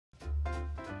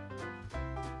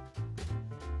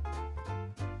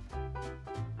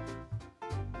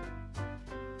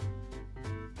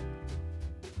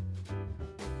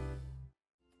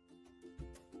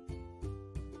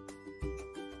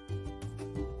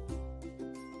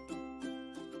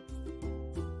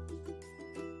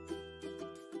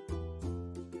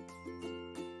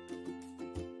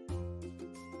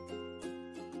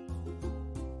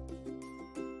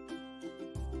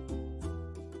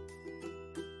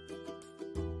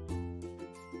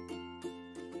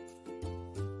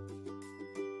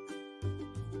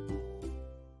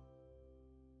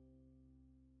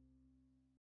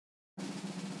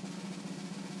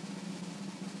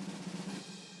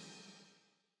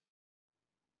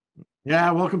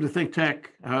Yeah, welcome to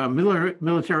ThinkTech.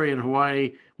 Military in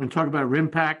Hawaii. We're going to talk about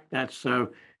RIMPAC. That's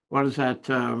what is that?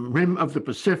 Rim of the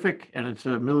Pacific, and it's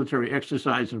a military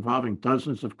exercise involving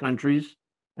dozens of countries,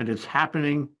 and it's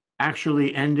happening,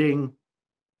 actually ending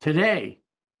today.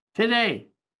 Today,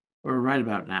 or right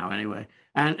about now, anyway.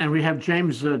 And we have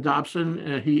James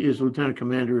Dobson. He is Lieutenant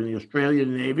Commander in the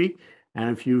Australian Navy. And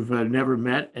if you've never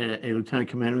met a Lieutenant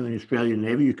Commander in the Australian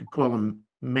Navy, you could call him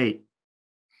mate.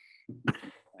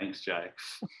 Thanks, Jay.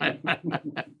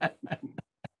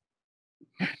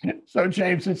 So,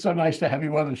 James, it's so nice to have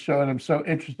you on the show, and I'm so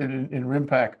interested in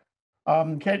RIMPAC.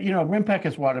 RIMPAC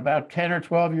is what, about 10 or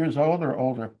 12 years old or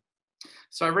older?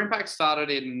 So RIMPAC started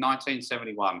in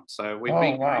 1971. So we've Oh,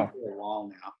 been going wow. for a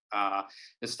while now.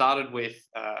 It started with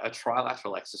a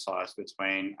trilateral exercise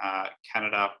between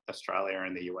Canada, Australia,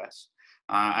 and the US.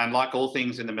 And like all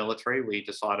things in the military, we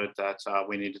decided that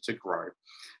we needed to grow.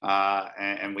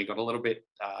 And we got a little bit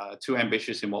too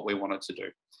ambitious in what we wanted to do.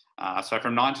 So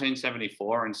from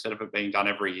 1974, instead of it being done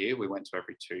every year, we went to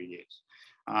every 2 years.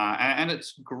 And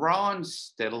it's grown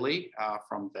steadily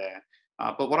from there.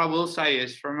 But what I will say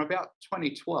is from about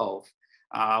 2012,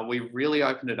 we really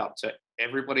opened it up to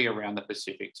everybody around the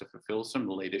Pacific to fulfill some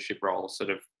leadership roles that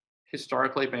have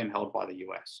historically been held by the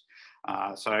US.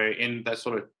 So in the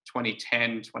sort of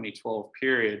 2010, 2012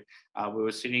 period, we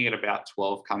were sitting at about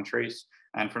 12 countries.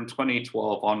 And from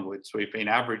 2012 onwards, we've been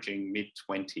averaging mid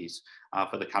 20s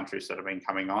for the countries that have been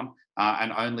coming on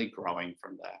and only growing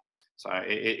from there. So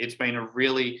it's been a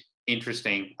really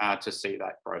interesting to see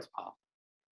that growth path.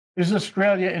 Is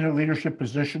Australia in a leadership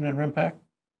position in RIMPAC?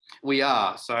 We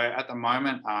are. So at the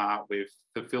moment, we've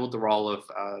fulfilled the role of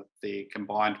the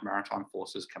Combined Maritime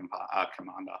Forces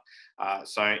Commander.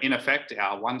 So in effect,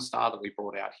 our one star that we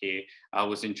brought out here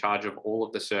was in charge of all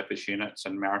of the surface units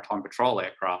and maritime patrol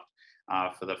aircraft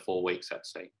for the 4 weeks at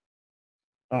sea.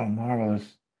 Oh,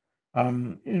 marvelous.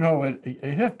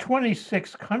 You have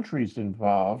 26 countries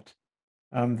involved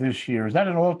this year. Is that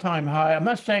an all-time high? I'm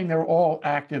not saying they're all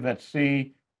active at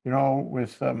sea,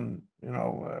 with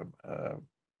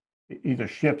either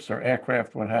ships or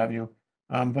aircraft, what have you.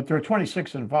 But there are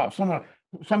 26 involved. Some of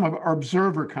our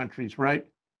observer countries, right?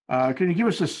 Can you give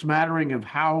us a smattering of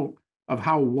how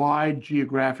wide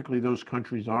geographically those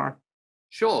countries are?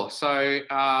 Sure.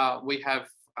 So we have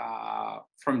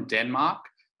from Denmark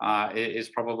is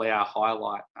probably our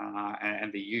highlight,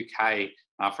 and the UK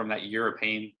from that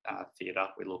European theatre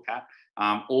we look at,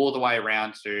 all the way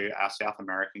around to our South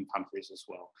American countries as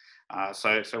well.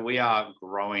 So we are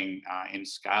growing in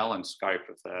scale and scope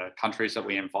of the countries that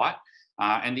we invite.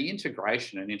 And the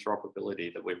integration and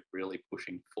interoperability that we're really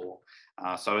pushing for.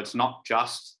 So it's not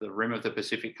just the rim of the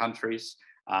Pacific countries.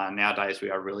 Nowadays,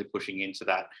 we are really pushing into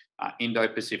that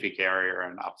Indo-Pacific area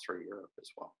and up through Europe as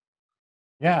well.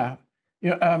 Yeah.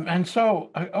 Yeah. And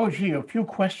so, a few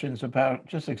questions about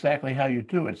just exactly how you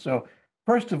do it. So,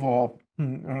 first of all,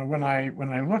 when I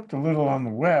looked a little on the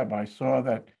web, I saw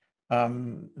that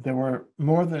there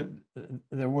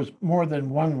was more than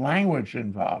one language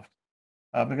involved,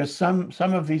 because some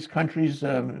of these countries,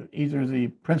 either the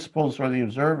principals or the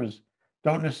observers,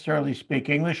 don't necessarily speak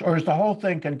English, or is the whole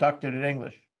thing conducted in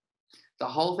English? The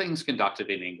whole thing's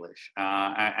conducted in English,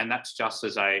 and that's just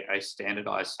as a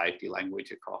standardized safety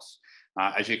language across.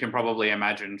 As you can probably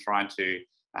imagine, trying to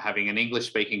having an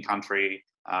English-speaking country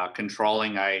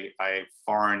controlling a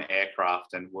foreign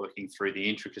aircraft and working through the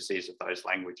intricacies of those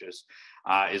languages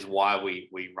is why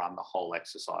we run the whole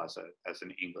exercise as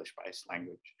an English-based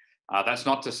language. That's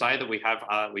not to say that we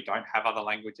don't have other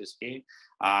languages here.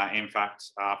 In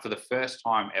fact, for the first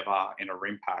time ever in a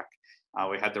RIMPAC,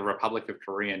 we had the Republic of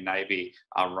Korean Navy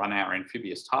run our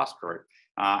amphibious task group,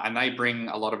 and they bring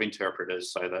a lot of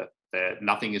interpreters so that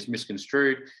nothing is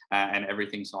misconstrued and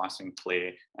everything's nice and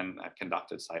clear and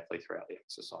conducted safely throughout the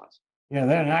exercise. Yeah,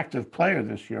 they're an active player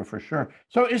this year for sure.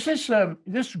 So, is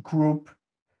this group?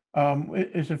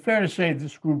 Is it fair to say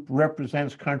this group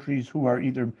represents countries who are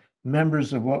either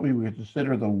members of what we would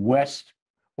consider the West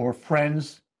or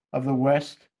friends of the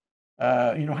West?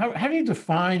 How do you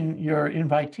define your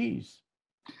invitees?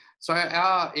 So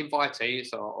our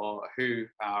invitees, or who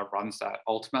runs that,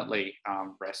 ultimately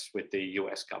rests with the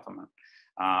US government.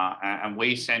 And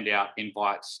we send out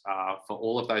invites for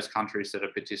all of those countries that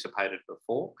have participated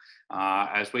before,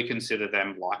 as we consider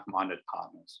them like-minded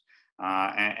partners.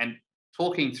 And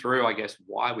talking through, I guess,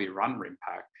 why we run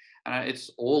RIMPAC,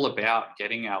 it's all about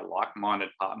getting our like-minded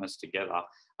partners together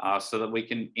so that we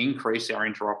can increase our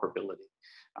interoperability.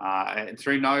 And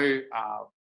through no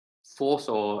force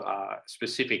or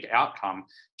specific outcome,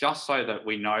 just so that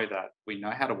we know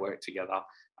how to work together,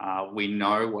 we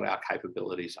know what our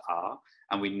capabilities are,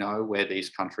 and we know where these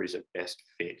countries are best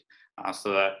fit.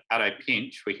 So that at a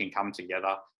pinch, we can come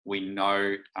together. We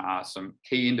know some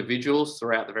key individuals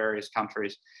throughout the various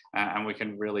countries, and we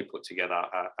can really put together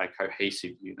a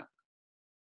cohesive unit.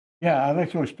 Yeah, I'd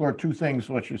like to explore two things,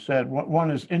 what you said. One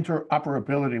is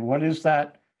interoperability. What is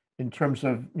that in terms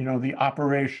of, the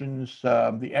operations,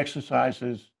 the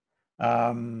exercises,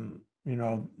 the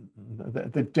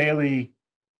daily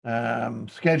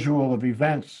schedule of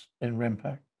events in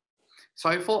RIMPAC?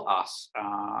 So for us,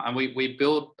 and we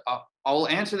build. I'll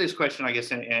answer this question, I guess,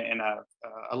 in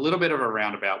a little bit of a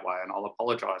roundabout way, and I'll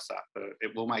apologise that, but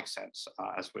it will make sense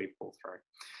as we pull through.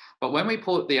 But when we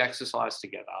put the exercise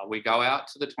together, we go out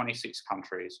to the 26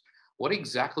 countries. What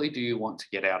exactly do you want to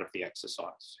get out of the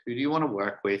exercise? Who do you want to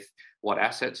work with? What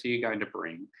assets are you going to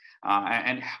bring?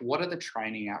 And what are the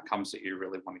training outcomes that you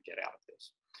really want to get out of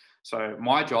this? So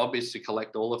my job is to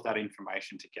collect all of that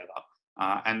information together.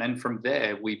 And then from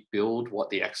there, we build what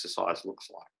the exercise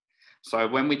looks like. So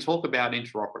when we talk about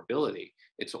interoperability,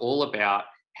 it's all about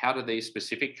how do these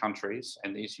specific countries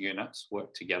and these units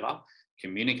work together,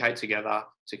 communicate together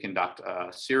to conduct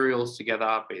serials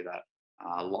together, be that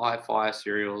live fire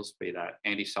serials, be that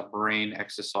anti-submarine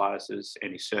exercises,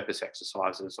 anti-surface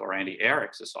exercises, or anti-air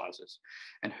exercises,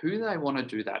 and who they want to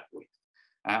do that with.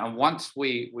 And once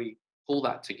we pull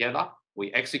that together,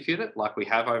 we execute it like we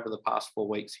have over the past 4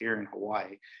 weeks here in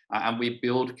Hawaii, and we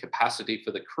build capacity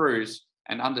for the crews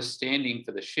and understanding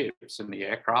for the ships and the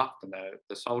aircraft and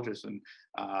the soldiers and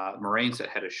Marines that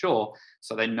head ashore,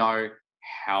 so they know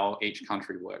how each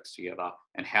country works together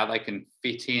and how they can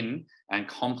fit in and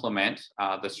complement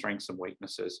the strengths and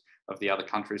weaknesses of the other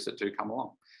countries that do come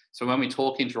along. So when we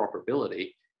talk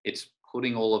interoperability, it's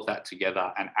putting all of that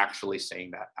together and actually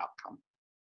seeing that outcome.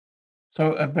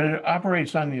 So, but it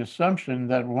operates on the assumption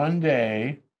that one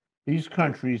day these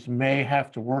countries may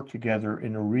have to work together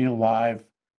in a real live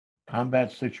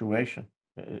combat situation.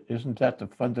 Isn't that the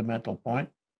fundamental point?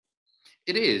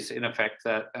 It is, in effect,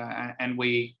 that, and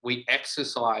we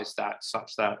exercise that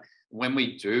such that when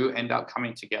we do end up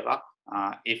coming together,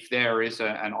 if there is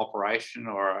an operation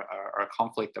or a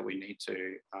conflict that we need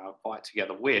to fight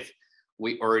together with,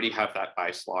 we already have that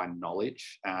baseline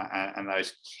knowledge and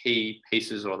those key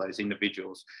pieces or those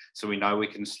individuals. So we know we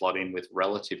can slot in with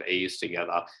relative ease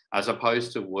together, as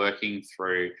opposed to working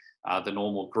through the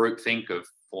normal group think of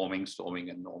forming, storming,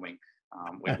 and norming.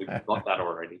 We've got that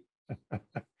already.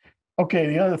 Okay,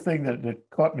 the other thing that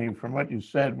caught me from what you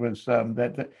said was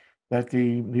that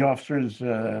the officers,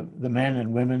 the men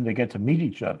and women, they get to meet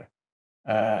each other.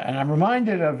 And I'm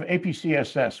reminded of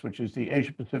APCSS, which is the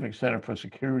Asia Pacific Center for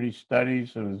Security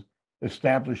Studies. It was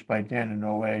established by Dan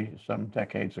Inouye some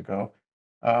decades ago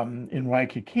in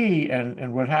Waikiki.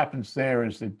 And what happens there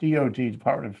is the DoD,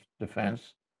 Department of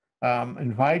Defense,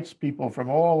 invites people from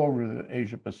all over the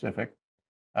Asia Pacific,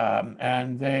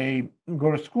 and they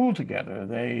go to school together.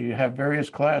 They have various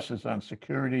classes on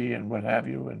security and what have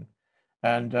you,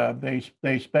 and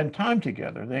they spend time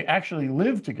together. They actually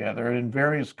live together in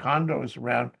various condos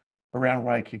around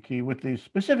Waikiki with the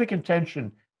specific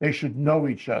intention they should know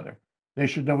each other. They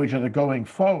should know each other going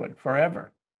forward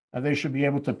forever. And they should be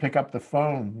able to pick up the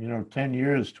phone, 10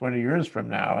 years, 20 years from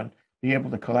now, and be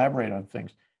able to collaborate on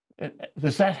things.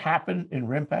 Does that happen in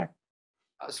RIMPAC?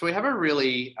 So we have a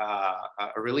really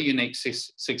unique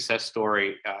success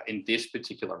story in this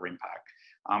particular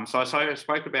RIMPAC. So I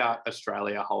spoke about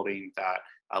Australia holding that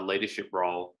leadership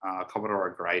role.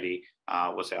 Commodore O'Grady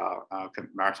was our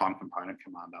maritime component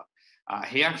commander.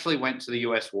 He actually went to the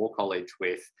US War College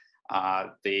with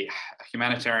the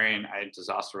humanitarian aid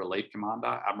disaster relief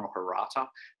commander, Admiral Hirata,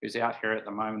 who's out here at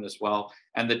the moment as well,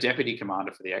 and the deputy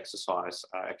commander for the exercise,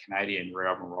 a Canadian,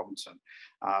 Admiral Robinson.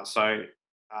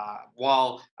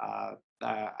 While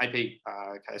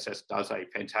APKSS does a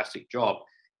fantastic job,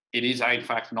 it is in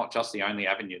fact not just the only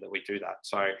avenue that we do that.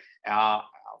 So our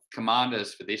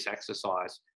commanders for this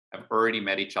exercise have already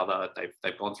met each other.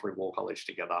 They've gone through War College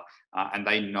together, and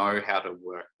they know how to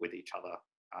work with each other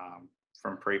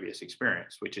from previous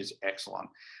experience, which is excellent.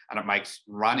 And it makes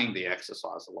running the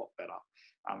exercise a lot better.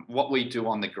 What we do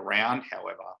on the ground,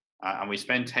 however, and we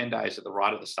spend 10 days at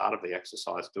the start of the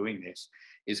exercise doing this,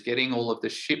 is getting all of the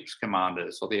ship's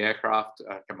commanders or the aircraft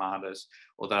commanders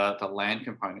or the land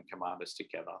component commanders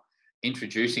together,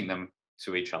 introducing them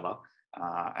to each other.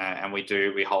 And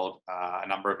we hold a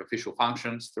number of official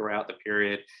functions throughout the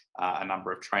period, a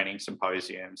number of training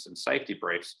symposiums and safety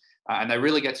briefs, and they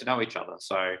really get to know each other.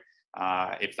 So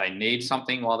if they need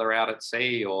something while they're out at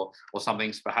sea or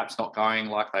something's perhaps not going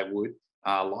like they would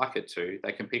like it to,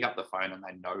 they can pick up the phone and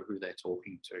they know who they're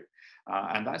talking to.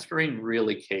 And that's been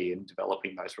really key in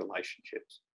developing those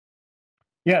relationships.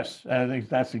 Yes, I think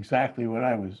that's exactly what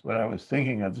I was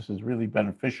thinking of. This is really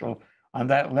beneficial on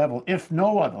that level, if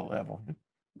no other level.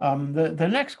 The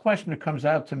next question that comes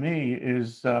out to me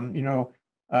is,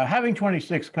 having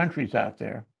 26 countries out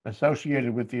there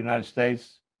associated with the United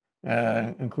States,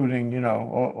 including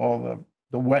all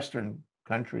the Western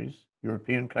countries,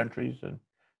 European countries,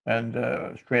 and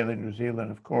Australia, New Zealand,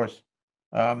 of course.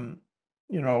 Um,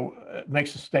 it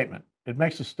makes a statement. It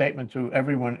makes a statement to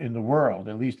everyone in the world,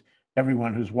 at least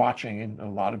everyone who's watching, and a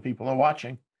lot of people are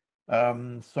watching.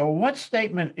 So, what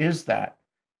statement is that?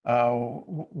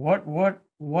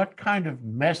 What kind of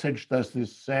message does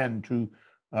this send to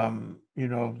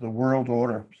the world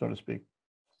order, so to speak?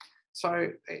 So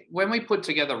when we put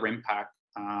together RIMPAC,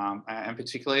 and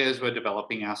particularly as we're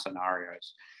developing our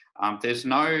scenarios, there's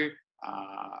no,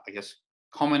 I guess,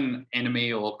 common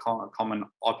enemy or common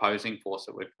opposing force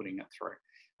that we're putting it through.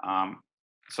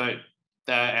 So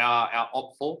our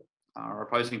OPFOR, our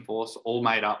opposing force, all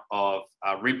made up of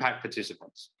RIMPAC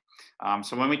participants.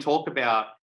 So when we talk about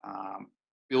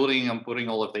building and putting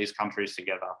all of these countries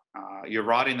together, you're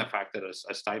right in the fact that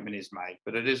a statement is made,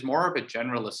 but it is more of a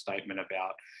generalist statement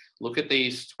about look at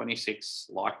these 26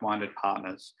 like-minded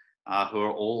partners who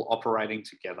are all operating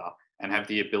together and have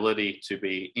the ability to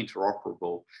be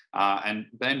interoperable, and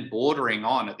then bordering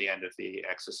on at the end of the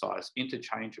exercise,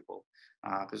 interchangeable.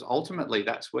 Because ultimately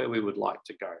that's where we would like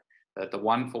to go. That the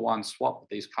one-for-one swap with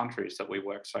these countries that we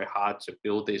work so hard to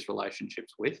build these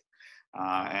relationships with,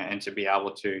 and to be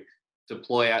able to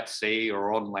deploy at sea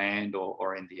or on land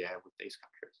or in the air with these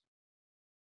countries.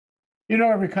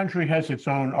 Every country has its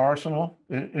own arsenal,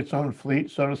 its own fleet,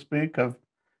 so to speak, of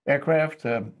aircraft,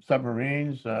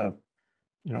 submarines,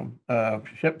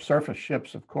 surface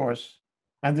ships, of course.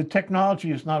 And the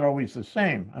technology is not always the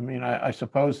same. I mean, I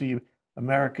suppose the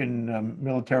American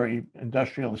military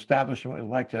industrial establishment would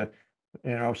like to,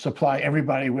 supply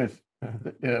everybody with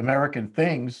American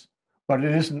things, but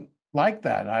it isn't like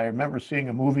that. I remember seeing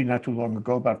a movie not too long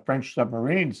ago about French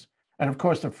submarines, and of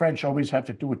course, the French always have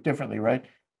to do it differently, right?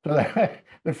 So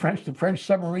the French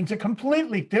submarines are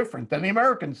completely different than the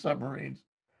American submarines.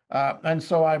 And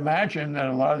so I imagine that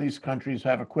a lot of these countries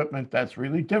have equipment that's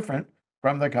really different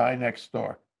from the guy next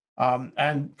door.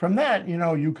 And from that,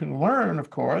 you can learn, of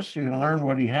course, you can learn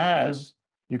what he has.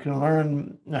 You can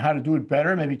learn how to do it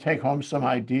better, maybe take home some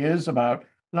ideas about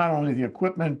not only the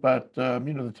equipment, but,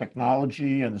 the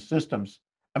technology and the systems.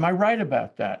 Am I right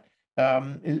about that?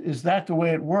 Is that the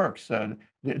way it works? Do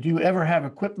you ever have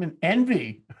equipment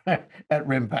envy at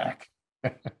RIMPAC?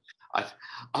 I,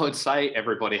 I would say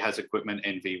everybody has equipment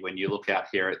envy when you look out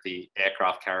here at the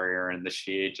aircraft carrier and the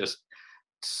sheer just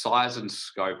size and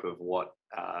scope of what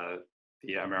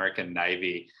the American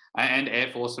Navy and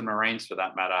Air Force and Marines, for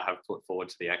that matter, have put forward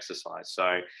to the exercise.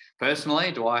 So,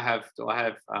 personally, do I have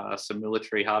some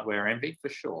military hardware envy? For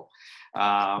sure,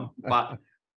 but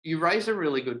you raise a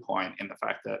really good point in the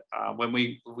fact that when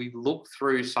we look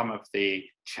through some of the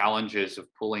challenges of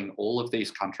pulling all of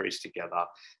these countries together,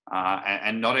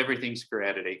 and not everything's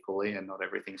created equally, and not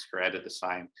everything's created the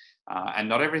same, and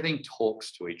not everything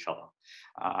talks to each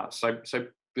other. So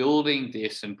building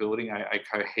this and building a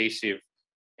cohesive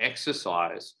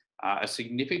exercise, a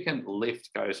significant lift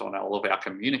goes on all of our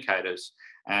communicators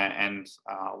and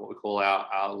what we call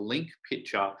our link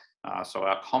picture, so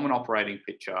our common operating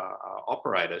picture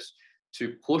operators,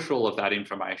 to push all of that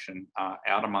information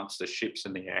out amongst the ships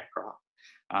and the aircraft,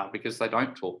 because they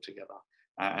don't talk together.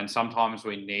 And sometimes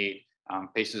we need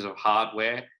pieces of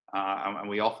hardware, and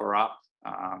we offer up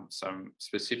some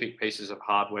specific pieces of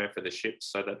hardware for the ships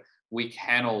so that we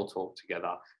can all talk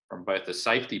together from both a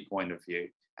safety point of view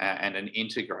and an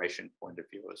integration point of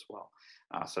view as well.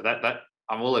 So that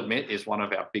I will admit is one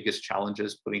of our biggest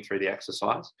challenges putting through the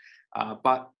exercise.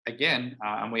 But again,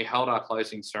 and we held our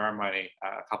closing ceremony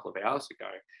a couple of hours ago,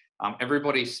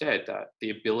 everybody said that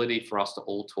the ability for us to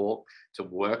all talk, to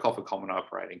work off a common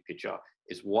operating picture,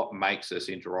 is what makes us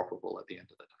interoperable at the end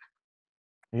of the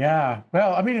day. Yeah.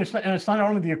 Well, I mean, it's not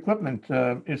only the equipment,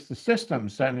 it's the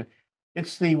systems, and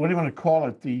it's the, what do you want to call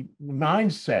it? The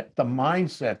mindset,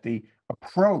 the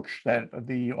approach that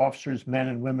the officers, men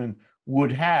and women,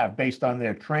 would have based on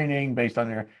their training, based on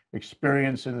their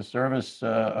experience in the service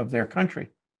of their country.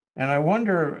 And I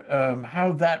wonder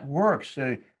how that works.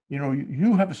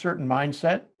 You have a certain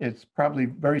mindset. It's probably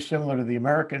very similar to the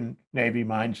American Navy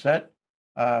mindset.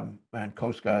 And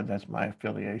Coast Guard, that's my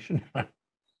affiliation.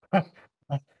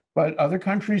 But other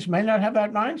countries may not have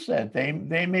that mindset.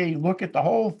 They may look at the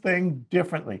whole thing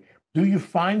differently. Do you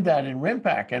find that in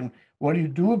RIMPAC, and what do you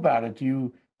do about it?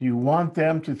 Do you want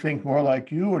them to think more like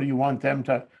you, or do you want them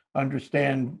to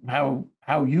understand how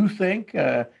you think?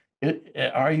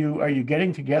 Are you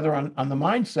getting together on the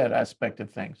mindset aspect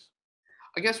of things?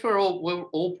 I guess we're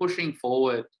all pushing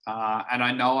forward, and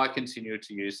I know I continue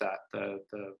to use that the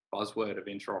buzzword of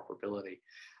interoperability,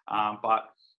 but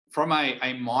from a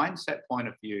mindset point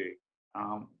of view,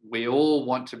 we all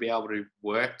want to be able to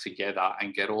work together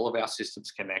and get all of our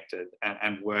systems connected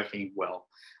and working well.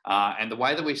 And the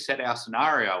way that we set our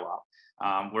scenario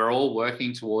up, we're all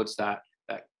working towards that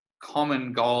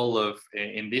common goal of,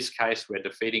 in this case, we're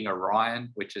defeating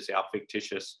Orion, which is our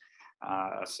fictitious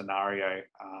scenario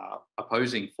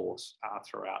opposing force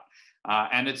throughout.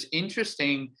 And it's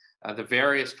interesting, the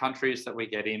various countries that we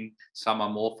get in, some are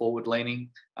more forward leaning,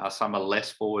 some are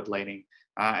less forward leaning.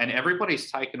 And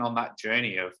everybody's taken on that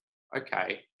journey of,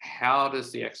 okay, how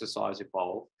does the exercise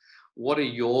evolve? What are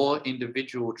your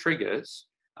individual triggers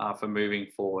for moving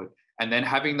forward? And then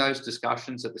having those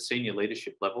discussions at the senior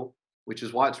leadership level, which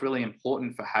is why it's really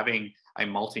important for having a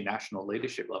multinational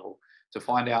leadership level to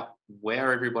find out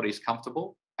where everybody's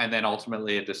comfortable, and then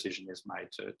ultimately a decision is made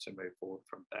to move forward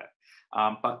from there.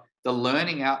 But the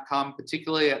learning outcome,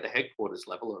 particularly at the headquarters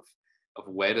level of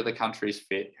where do the countries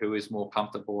fit, who is more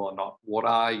comfortable or not, what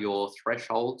are your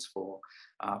thresholds for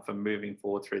moving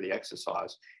forward through the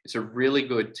exercise, it's a really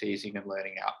good teasing and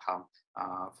learning outcome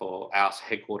for our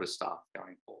headquarters staff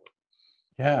going forward.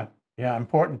 Yeah, yeah,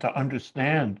 important to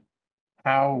understand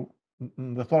how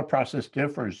the thought process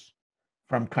differs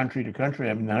from country to country.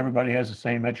 I mean, not everybody has the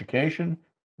same education,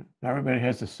 not everybody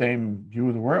has the same view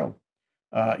of the world,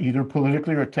 either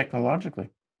politically or technologically.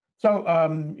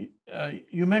 So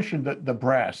you mentioned the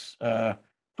brass. So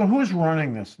who's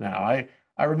running this now?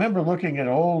 I remember looking at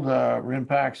old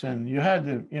RIMPACs, and you had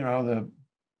the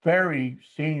very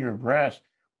senior brass.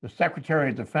 The Secretary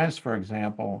of Defense, for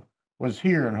example, was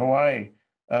here in Hawaii.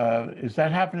 Is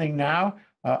that happening now?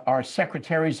 Are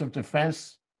secretaries of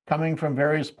defense coming from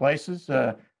various places?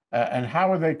 And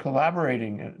how are they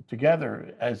collaborating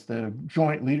together as the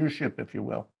joint leadership, if you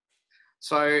will?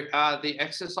 So the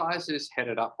exercise is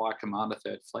headed up by Commander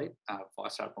Third Fleet,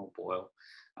 Vice Admiral Boyle,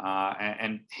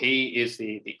 and he is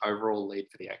the overall lead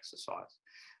for the exercise.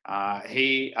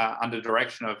 He, under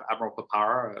direction of Admiral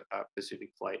Papara, Pacific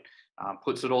Fleet,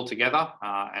 puts it all together,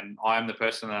 and I'm the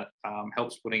person that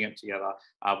helps putting it together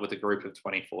with a group of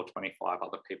 24, 25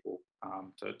 other people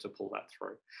to pull that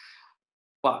through.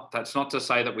 But that's not to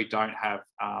say that we don't have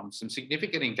some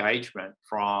significant engagement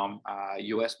from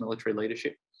US military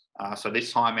leadership. So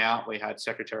this time out, we had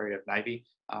Secretary of Navy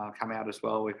come out as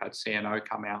well. We've had CNO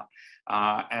come out,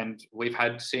 and we've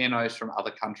had CNOs from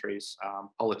other countries,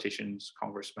 politicians,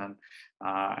 congressmen,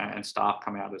 and staff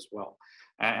come out as well.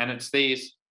 And it's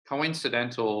these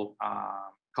coincidental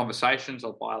conversations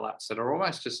or bilats that are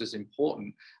almost just as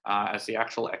important as the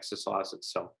actual exercise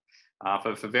itself.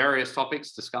 For various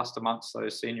topics discussed amongst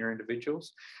those senior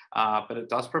individuals, but it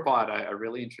does provide a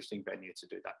really interesting venue to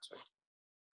do that too.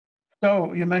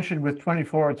 So you mentioned with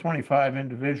 24 or 25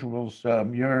 individuals,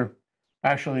 you're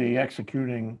actually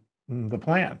executing the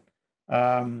plan.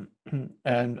 And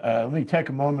let me take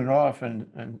a moment off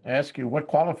and ask you, what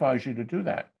qualifies you to do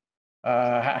that?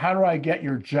 How do I get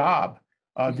your job?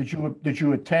 Did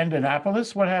you attend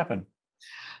Annapolis? What happened?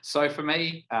 So for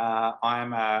me,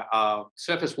 I'm a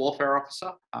surface warfare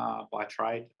officer by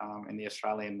trade in the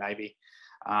Australian Navy.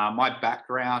 My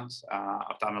background,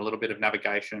 I've done a little bit of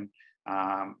navigation.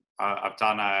 I've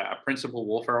done a principal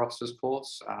warfare officers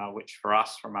course, which for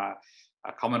us, from a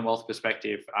Commonwealth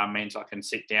perspective, means I can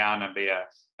sit down and be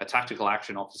a tactical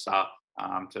action officer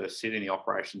to sit in the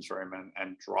operations room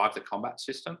and drive the combat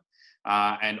system,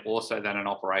 and also then an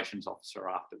operations officer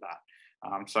after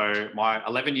that. So my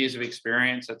 11 years of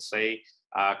experience at sea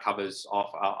covers off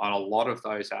on a lot of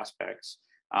those aspects.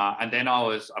 And then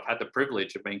I've had the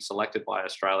privilege of being selected by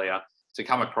Australia to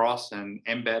come across and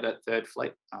embed at Third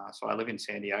Fleet. So I live in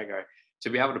San Diego, to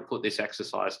be able to put this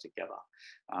exercise together.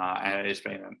 And it has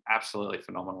been an absolutely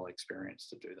phenomenal experience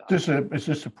to do that. Is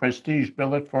this a prestige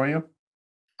billet for you?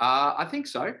 I think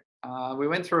so. We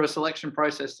went through a selection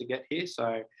process to get here,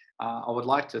 so I would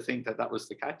like to think that that was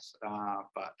the case.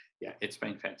 But yeah, it's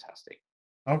been fantastic.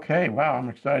 Okay, wow, I'm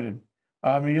excited.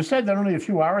 You said that only a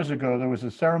few hours ago there was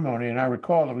a ceremony, and I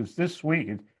recall it was this week.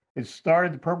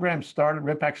 The program started,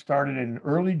 RIPAC started in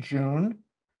early June.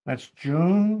 That's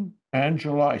June and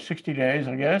July, 60 days,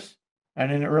 I guess.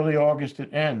 And in early August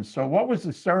it ends. So what was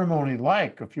the ceremony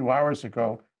like a few hours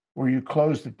ago where you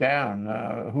closed it down?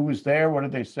 Who was there? What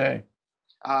did they say?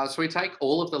 So we take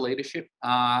all of the leadership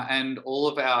and all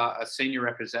of our senior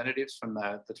representatives from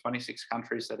the 26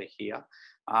 countries that are here,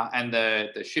 and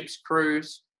the ship's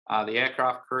crews, the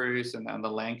aircraft crews and the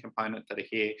land component that are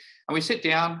here. And we sit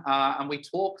down and we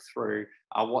talk through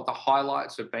what the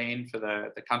highlights have been for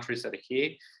the countries that are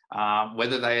here,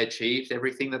 whether they achieved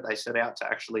everything that they set out to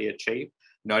actually achieve,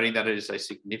 noting that it is a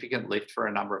significant lift for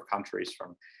a number of countries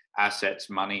from assets,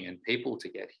 money, and people to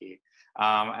get here.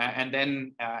 And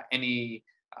then any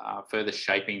further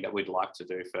shaping that we'd like to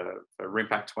do for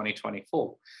RIMPAC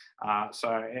 2024.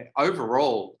 So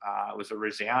overall, it was a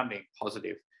resounding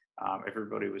positive.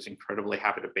 Everybody was incredibly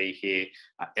happy to be here.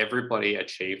 Everybody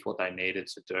achieved what they needed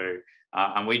to do.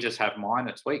 And we just have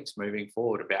minor tweaks moving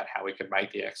forward about how we can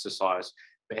make the exercise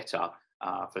better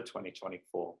for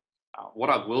 2024. What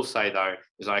I will say, though,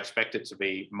 is I expect it to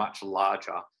be much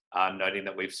larger, noting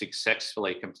that we've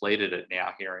successfully completed it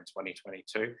now here in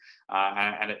 2022.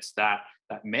 And it's that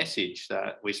message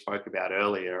that we spoke about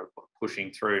earlier,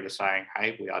 pushing through to saying,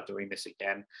 hey, we are doing this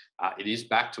again. It is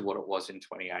back to what it was in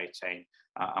 2018.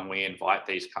 And we invite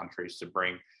these countries to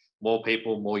bring more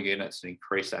people, more units, and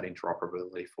increase that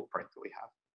interoperability footprint that we have.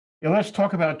 Yeah, let's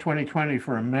talk about 2020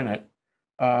 for a minute.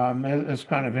 It's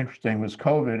kind of interesting with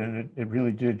COVID, and it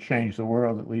really did change the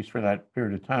world, at least for that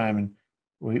period of time. And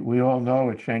we all know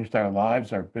it changed our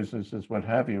lives, our businesses, what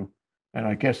have you. And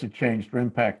I guess it changed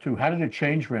RIMPAC too. How did it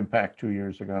change RIMPAC 2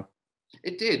 years ago?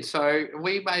 It did. So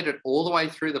we made it all the way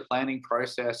through the planning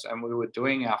process, and we were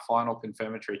doing our final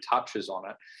confirmatory touches on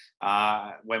it.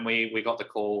 When we got the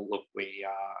call, look,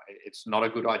 it's not a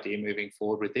good idea moving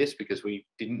forward with this because we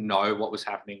didn't know what was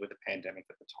happening with the pandemic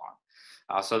at the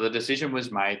time. So the decision was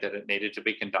made that it needed to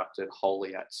be conducted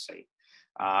wholly at sea.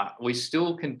 We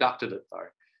still conducted it though.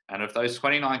 And of those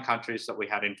 29 countries that we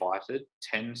had invited,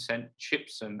 10 sent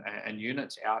ships and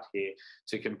units out here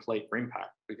to complete RIMPAC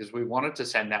because we wanted to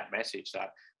send that message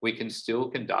that we can still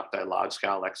conduct a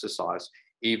large-scale exercise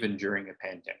even during a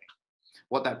pandemic.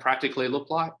 What that practically looked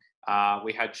like,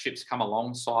 we had ships come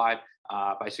alongside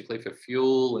basically for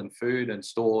fuel and food and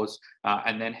stores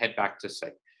and then head back to sea.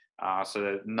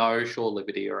 So no shore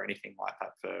liberty or anything like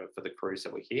that for the crews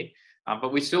that were here.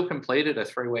 But we still completed a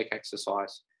 3-week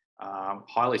exercise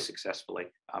highly successfully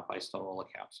based on all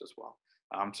accounts as well.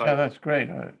 So Yeah, that's great.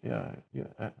 Yeah,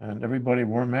 and everybody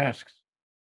wore masks.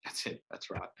 that's it. That's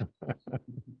right.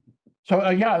 So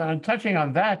yeah, and touching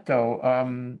on that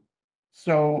though,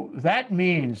 so that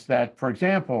means that, for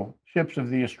example, ships of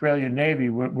the Australian Navy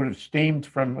would have steamed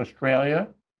from Australia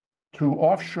to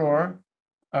offshore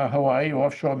Hawaii,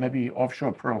 maybe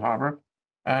offshore Pearl Harbor,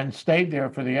 and stayed there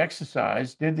for the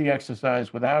exercise, did the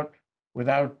exercise without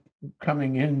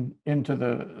coming into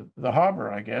the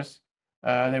harbor, I guess.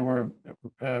 They were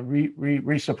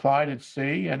resupplied at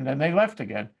sea, and then they left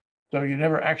again. So you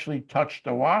never actually touched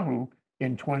Oahu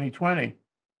in 2020.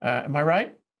 Am I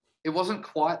right? It wasn't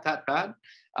quite that bad.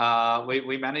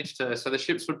 We managed to, so the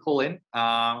ships would pull in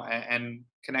and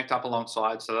connect up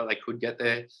alongside so that they could get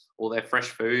all their fresh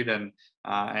food and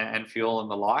fuel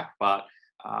and the like. But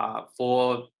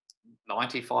for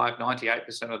 95,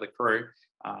 98% of the crew,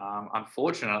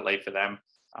 unfortunately for them,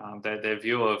 their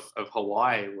view of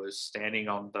Hawaii was standing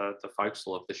on the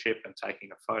forecastle of the ship and taking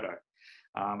a photo.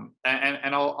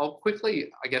 And I'll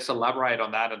quickly, I guess, elaborate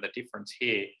on that and the difference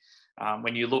here.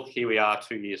 When you look, here we are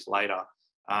 2 years later.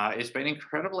 It's been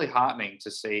incredibly heartening to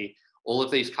see all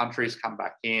of these countries come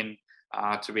back in,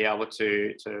 to be able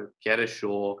to get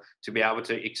ashore, to be able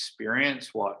to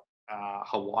experience what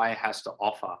Hawaii has to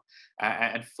offer,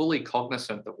 and fully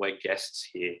cognizant that we're guests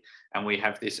here and we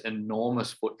have this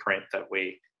enormous footprint that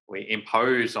we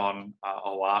impose on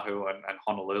Oahu and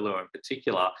Honolulu in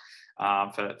particular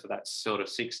for that sort of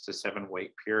 6 to 7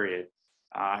 week period.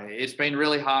 It's been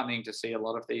really heartening to see a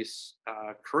lot of these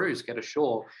crews get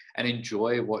ashore and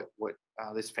enjoy what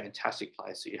this fantastic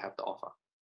place that you have to offer.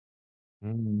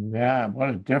 Yeah, what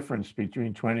a difference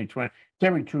between 2020. It's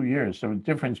every 2 years, so a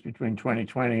difference between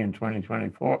 2020 and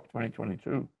 2024,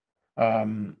 2022.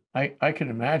 I can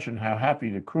imagine how happy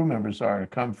the crew members are to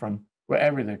come from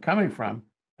wherever they're coming from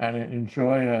and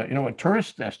enjoy, a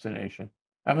tourist destination.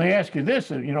 I'm going to ask you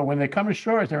this: when they come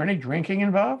ashore, is there any drinking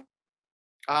involved?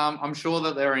 I'm sure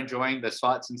that they're enjoying the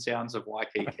sights and sounds of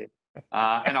Waikiki.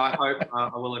 And I hope, I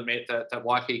will admit that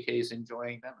Waikiki is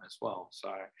enjoying them as well.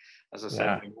 So, as I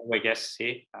said, we're guests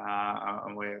here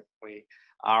and we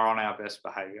are on our best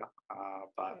behaviour,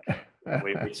 but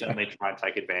we certainly try and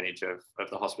take advantage of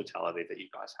the hospitality that you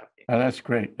guys have here. Oh, that's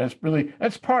great. That's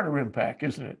part of RIMPAC,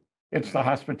 isn't it? It's the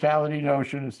hospitality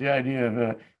notion. It's the idea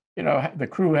of, the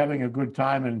crew having a good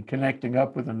time and connecting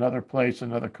up with another place,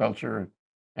 another culture,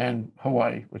 and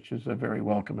Hawaii, which is a very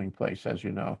welcoming place, as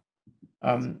you know.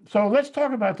 So let's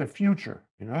talk about the future.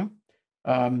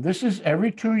 This is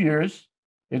every 2 years.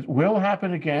 It will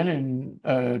happen again in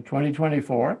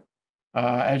 2024.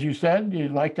 As you said,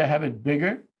 you'd like to have it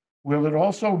bigger. Will it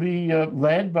also be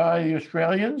led by the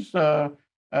Australians?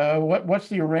 What's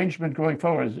the arrangement going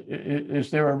forward?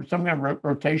 Is there some kind of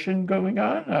rotation going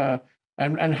on?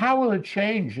 And how will it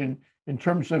change in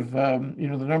terms of the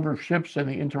number of ships and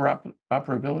the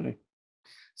interoperability?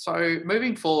 So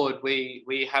moving forward,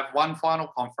 we have one final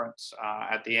conference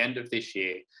at the end of this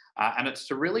year, and it's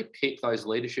to really pick those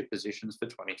leadership positions for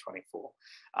 2024.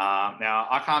 Now,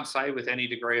 I can't say with any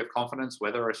degree of confidence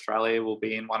whether Australia will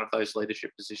be in one of those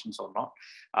leadership positions or not.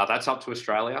 That's up to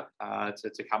Australia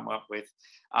to come up with.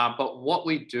 But what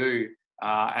we do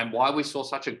and why we saw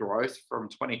such a growth from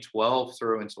 2012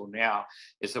 through until now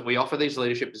is that we offer these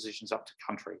leadership positions up to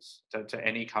countries, to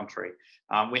any country.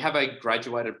 We have a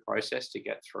graduated process to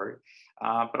get through,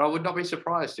 but I would not be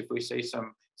surprised if we see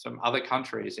some other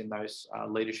countries in those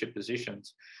leadership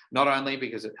positions, not only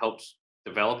because it helps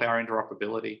develop our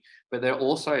interoperability, but they're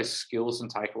also skills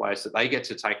and takeaways that they get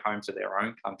to take home to their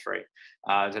own country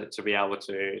to be able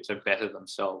to better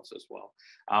themselves as well.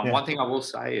 Yeah. One thing I will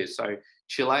say is, so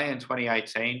Chile in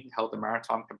 2018 held the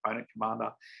Maritime Component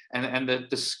Commander, and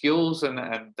the skills and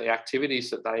the activities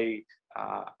that they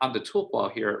undertook while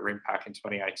here at RIMPAC in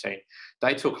 2018,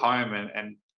 they took home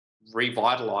and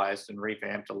revitalized and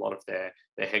revamped a lot of their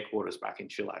headquarters back in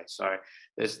Chile. So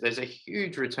there's a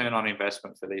huge return on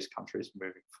investment for these countries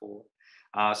moving forward.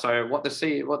 So what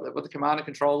the command and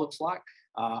control looks like,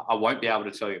 I won't be able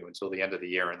to tell you until the end of the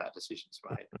year and that decision's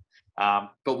made.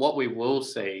 But what we will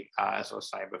see, as I was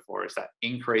saying before, is that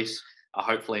increase,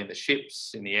 hopefully in the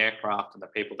ships, in the aircraft, and the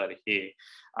people that are here.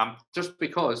 Just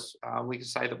because we can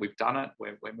say that we've done it,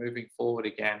 we're moving forward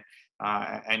again.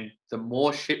 And the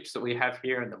more ships that we have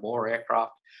here and the more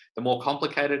aircraft, the more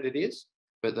complicated it is,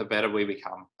 but the better we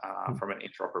become from an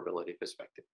interoperability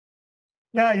perspective.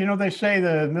 Yeah, they say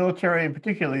the military, and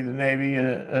particularly the Navy,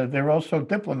 they're also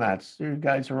diplomats. You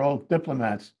guys are all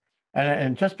diplomats.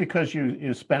 And just because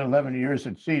you spent 11 years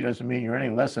at sea doesn't mean you're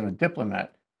any less of a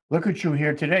diplomat. Look at you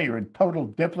here today. You're a total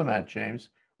diplomat, James,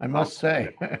 I must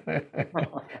say.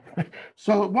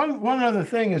 So one other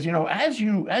thing is, as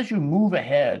you move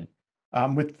ahead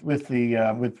with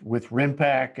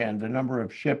RIMPAC and the number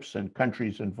of ships and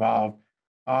countries involved,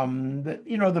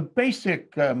 the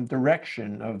basic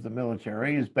direction of the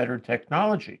military is better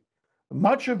technology,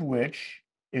 much of which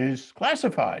is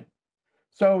classified.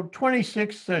 So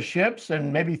 26 ships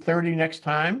and maybe 30 next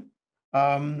time,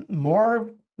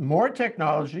 more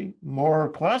technology, more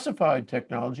classified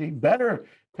technology, better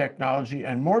technology,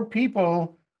 and more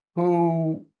people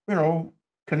who,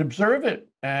 can observe it.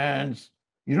 And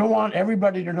you don't want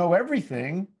everybody to know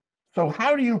everything. So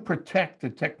how do you protect the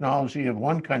technology of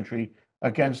one country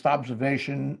against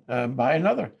observation by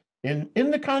another in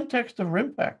the context of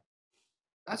RIMPAC?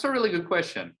 That's a really good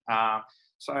question.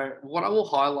 So what I will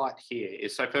highlight here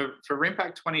is, so for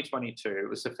RIMPAC 2022, it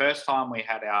was the first time we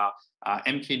had our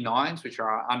MQ-9s, which are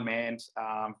our unmanned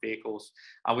vehicles.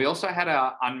 We also had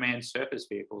our unmanned surface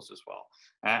vehicles as well.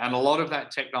 And a lot of that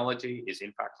technology is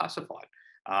in fact classified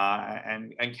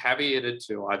and caveated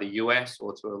to either US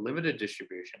or to a limited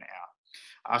distribution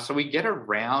out. So we get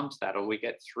around that, or we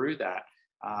get through that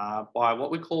by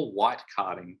what we call white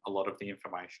carding a lot of the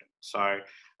information. So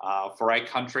for a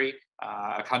country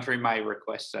may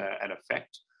request an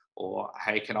effect, or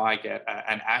hey, can I get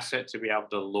an asset to be able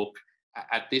to look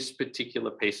at this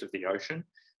particular piece of the ocean,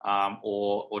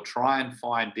 or try and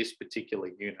find this particular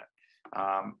unit.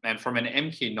 And from an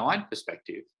MQ-9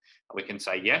 perspective, we can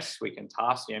say, yes, we can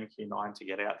task the MQ-9 to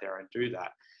get out there and do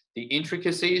that. The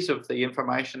intricacies of the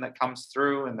information that comes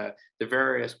through and the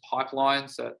various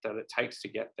pipelines that it takes to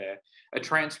get there are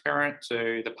transparent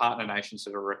to the partner nations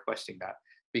that are requesting that,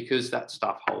 because that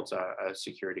stuff holds a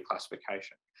security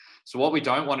classification. So what we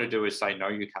don't want to do is say, no,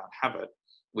 you can't have it.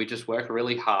 We just work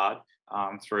really hard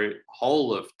through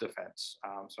whole of defence,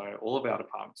 so all of our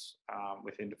departments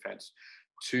within defence,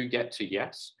 to get to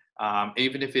yes,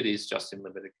 even if it is just in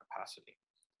limited capacity.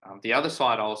 The other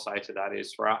side I'll say to that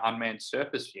is for our unmanned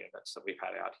surface units that we've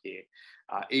had out here,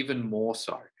 even more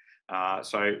so.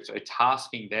 So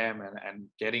tasking them and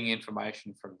getting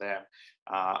information from them,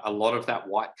 a lot of that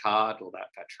white card or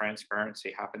that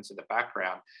transparency happens in the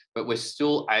background, but we're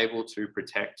still able to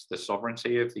protect the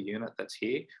sovereignty of the unit that's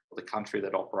here, or the country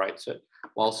that operates it,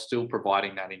 while still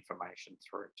providing that information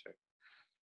through too.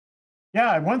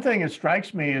 Yeah, one thing that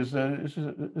strikes me is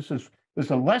there's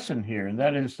a lesson here, and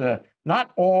that is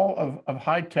not all of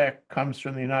high tech comes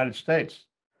from the United States.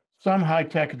 Some high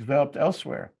tech is developed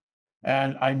elsewhere.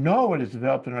 And I know it is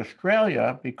developed in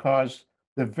Australia because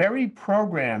the very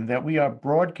program that we are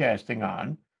broadcasting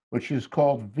on, which is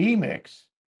called vMix,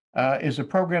 is a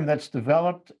program that's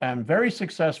developed and very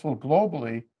successful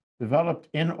globally, developed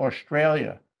in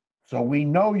Australia. So we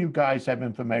know you guys have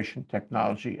information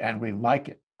technology and we like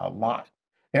it a lot.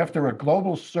 After a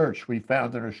global search, we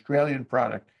found an Australian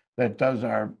product that does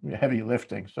our heavy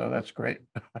lifting. So that's great.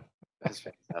 That's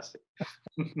fantastic.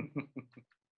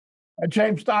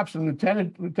 James Dobson,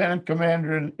 Lieutenant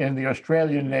Commander in the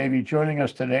Australian Navy, joining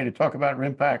us today to talk about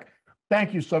RIMPAC.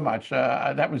 Thank you so much.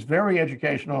 That was very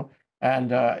educational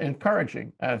and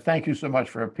encouraging. Thank you so much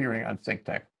for appearing on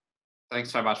ThinkTech.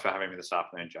 Thanks so much for having me this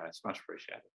afternoon, Jay. It's much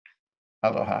appreciated.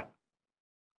 Aloha.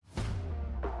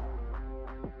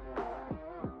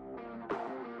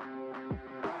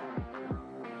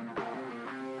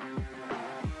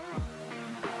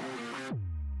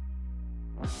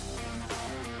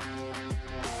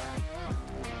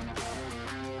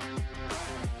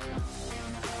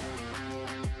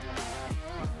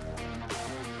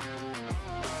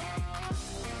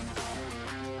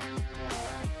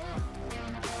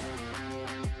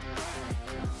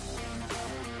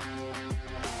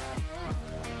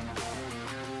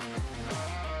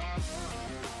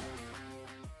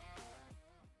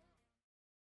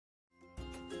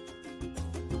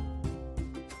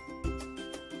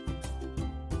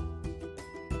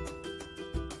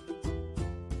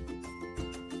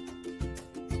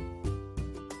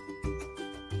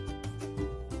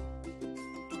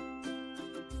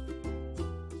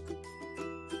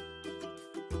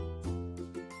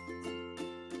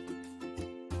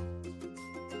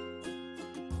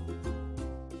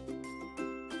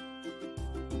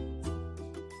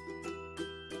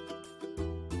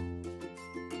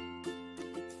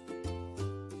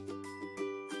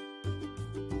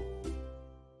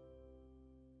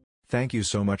 Thank you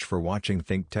so much for watching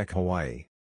ThinkTech Hawaii.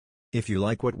 If you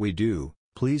like what we do,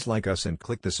 please like us and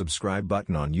click the subscribe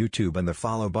button on YouTube and the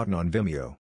follow button on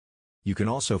Vimeo. You can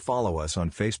also follow us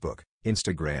on Facebook,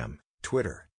 Instagram,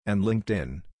 Twitter, and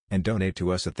LinkedIn, and donate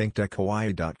to us at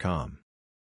thinktechhawaii.com.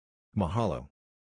 Mahalo.